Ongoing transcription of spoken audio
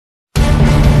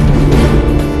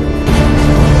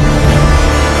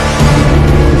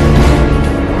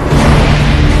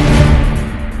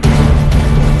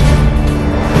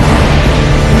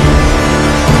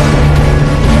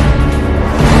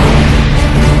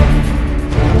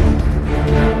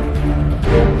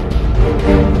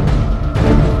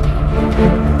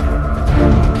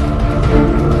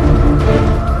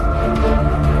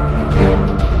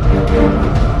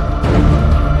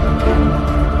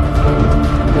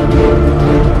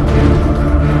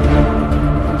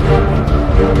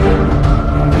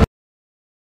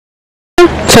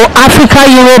to Africa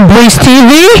Europe Breeze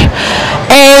TV,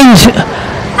 and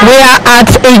we are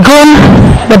at Egon,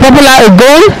 the popular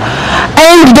Egon,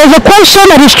 and there's a question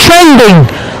that is trending.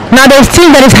 Now there's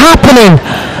things that is happening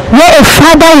where a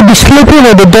father will be sleeping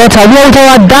with the daughter. Where is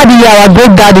our daddy, our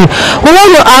great daddy? We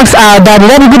want to ask our daddy.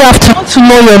 Daddy, good afternoon. To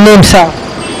know your name, sir.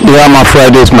 Yeah, my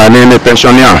Fridays, my name is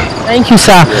Pensioner. Thank you,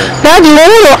 sir. Daddy, we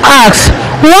want to ask,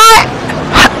 why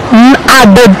are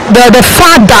the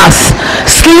fathers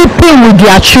sleeping with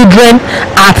their children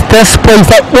at this point?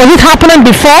 Like, was it happening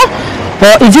before,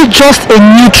 or is it just a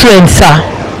new trend, sir?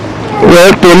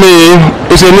 Well, to me,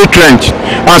 it's a new trend.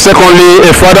 And secondly,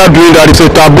 a father doing that is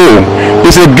a taboo.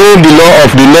 It's against the law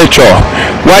of the nature.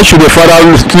 Why should a father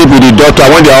sleep with the daughter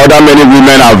when there are other many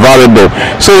women are valuable?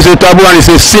 So it's a taboo and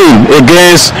it's a sin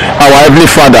against our heavenly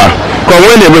Father. Because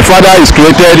when a father is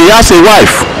created, he has a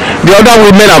wife. The other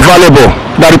women are valuable.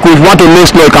 That if you want to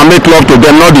make love, you can make love to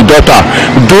them, not the daughter.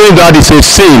 Doing that is a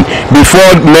sin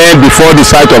before men, before the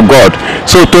sight of God.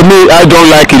 So to me, I don't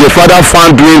like it. The father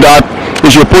found doing that, he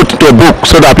should put it to a book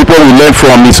so that people will learn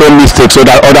from his own mistakes, so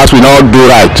that others will not do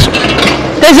right.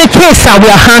 There's a case that we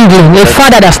are handling, a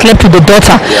father that slept with the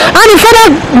daughter, and the father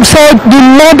said the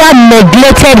mother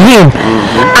neglected him,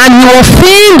 and he was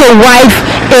seeing the wife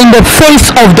in the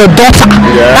face of the daughter.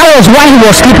 That was why he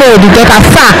was sleeping with the daughter.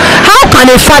 Sir, how can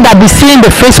a father be seeing the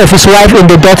face of his wife in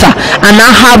the daughter and now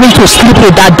having to sleep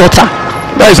with that daughter?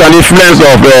 That is an influence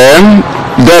of the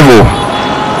devil.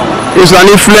 It's an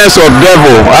influence of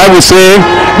devil. I would say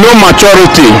no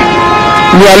maturity.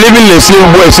 We are living in a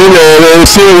sinful world,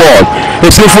 a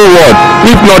sinful world.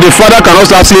 If not, the father cannot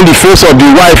start seeing the face of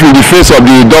the wife in the face of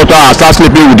the daughter and start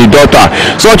sleeping with the daughter.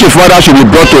 Such a father should be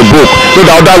brought to a book so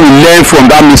that others will learn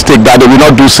from that mistake, that they will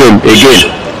not do same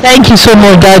again. Thank you so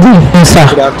much, Daddy. Yes, sir.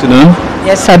 Good afternoon.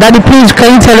 Yes, sir. Daddy, please,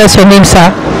 can you tell us your name, sir?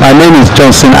 My name is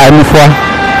Johnson Aimufwa.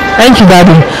 Thank you,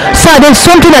 Daddy. Sir, there's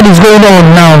something that is going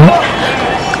on now.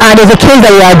 And there's a case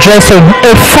that we are addressing.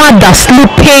 A father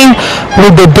sleeping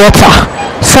with the daughter.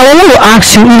 So I want to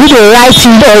ask you, is it a right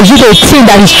thing or is it a thing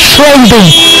that is trending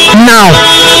now?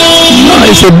 No,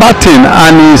 it's a bad thing,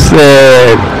 and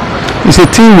it's a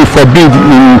thing we forbid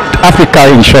in Africa,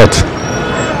 in short.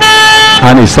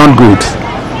 And it's not good.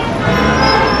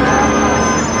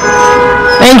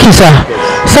 Thank you, sir.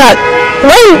 Sir,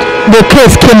 when the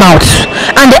case came out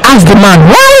and they asked the man,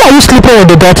 why are you sleeping with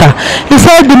the daughter? He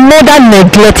said the mother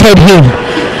neglected him.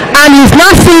 And he's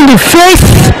not seeing the face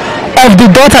of the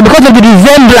daughter because of the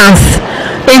resemblance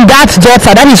in that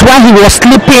daughter. That is why he was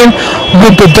sleeping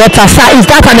with the daughter. Sir, is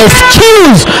that an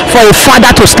excuse for a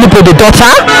father to sleep with the daughter?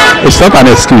 It's not an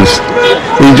excuse.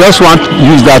 He just wants to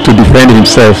use that to defend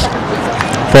himself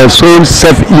for his own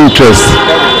self-interest.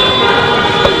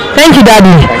 Thank you,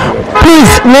 Daddy.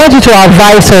 Please, we want you to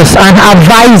advise us and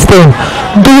advise them,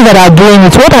 those that are doing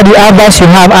it. What are the advice you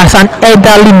have as an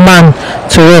elderly man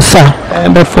to us, sir?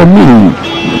 But for me,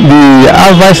 the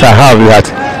advice I have is that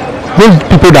those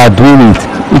people that are doing it,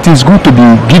 it is good to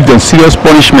give them serious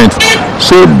punishment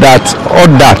so that all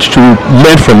that should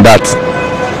learn from that.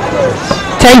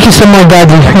 Thank you so much,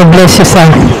 Daddy. God bless you, sir.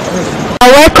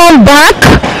 Welcome back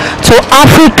to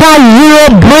Africa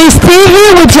Europe Breeze TV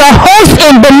with your host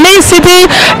in Benin City,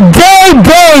 Day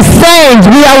Saints.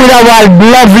 We are with our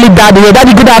lovely Daddy.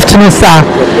 Daddy, good afternoon, sir.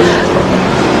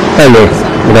 Hello,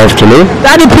 good afternoon.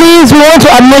 Daddy, please, we want to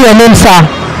know your name, sir.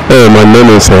 My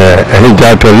name is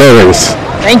Higato Lawrence.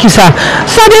 Thank you, sir.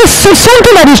 So there's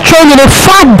something that is training a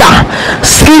father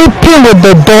sleeping with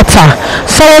the daughter.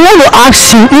 So I want to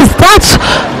ask you, is that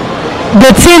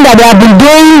the thing that they have been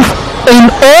doing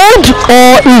in old,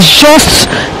 or is just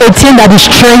a thing that is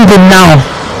trending now?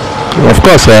 Of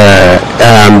course,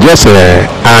 I've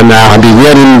been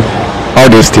hearing all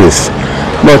these things,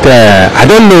 but I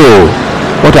don't know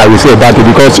what I will say about it,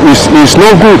 because it's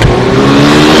not good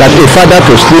that a father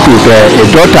to sleep with a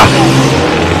daughter.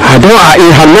 It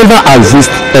has never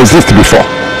exist before.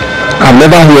 I've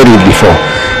never heard it before.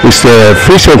 It's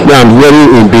recently I'm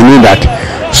hearing in Benin that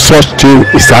such thing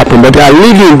is happening, but I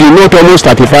live in the north almost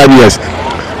 35 years.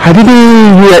 I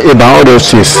didn't hear about all those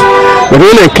things. But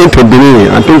when I came to Benin,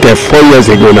 I think 4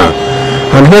 years ago now,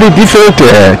 and very different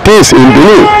things in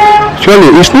Benin.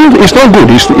 Surely it's not good.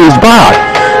 It's bad,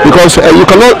 because you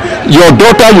cannot, your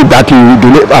daughter that you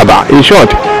do not have. In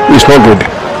short, it's not good.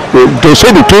 They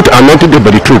say the truth and nothing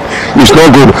but the truth. It's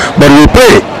not good. But we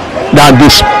pray that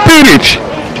the spirit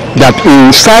that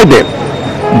inside them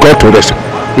go to rest.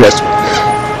 Yes.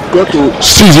 Got to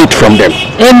seize it from them.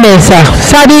 Amen, sir.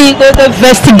 So the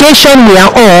investigation we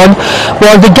are on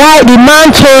was the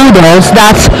man told us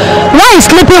that why he's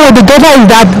sleeping with the daughter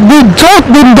is that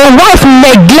the wife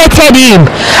neglected him,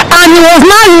 and he was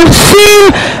now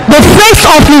seeing the face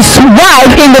of his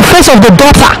wife in the face of the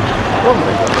daughter.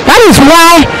 That is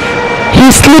why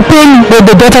he's sleeping with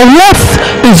the daughter. What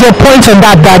is your point on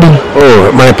that, Daddy?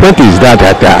 Oh, my point is that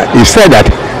he said that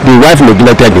the wife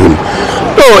neglected him.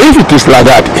 Oh, if it is like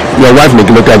that, your wife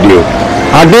neglected you.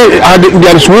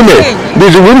 There's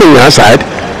women outside.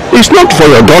 It's not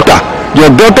for your daughter. Your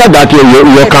daughter that you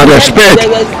can respect.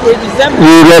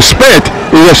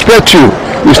 He respect you.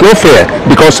 It's not fair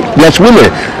because there's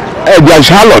women. There's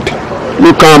harlot.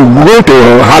 You can go to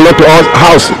harlot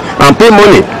house and pay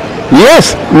money.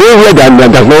 Yes, nowhere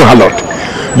there's no harlot.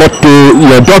 But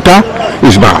your daughter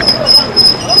is bad.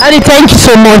 Daddy, thank you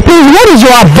so much. Please, what is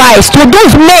your advice to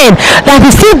those men that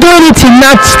is still doing it in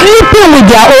not sleeping with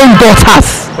their own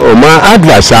daughters? Oh, my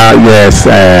advice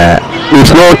is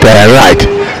not right,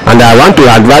 and I want to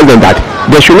advise them that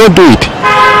they should not do it.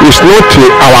 It's not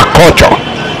our culture.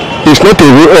 It's not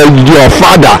your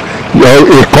father,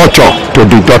 a culture to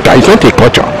the daughter. It's not a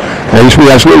culture. It's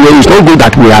not good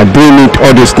that we are doing it,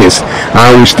 all these things,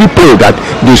 and we still pray that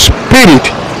the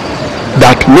spirit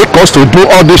that make us to do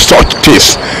all these such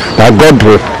things, that God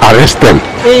will arrest them.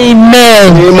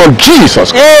 Amen. In the name of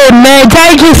Jesus. Amen.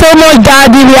 Thank you so much,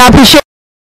 Daddy. We appreciate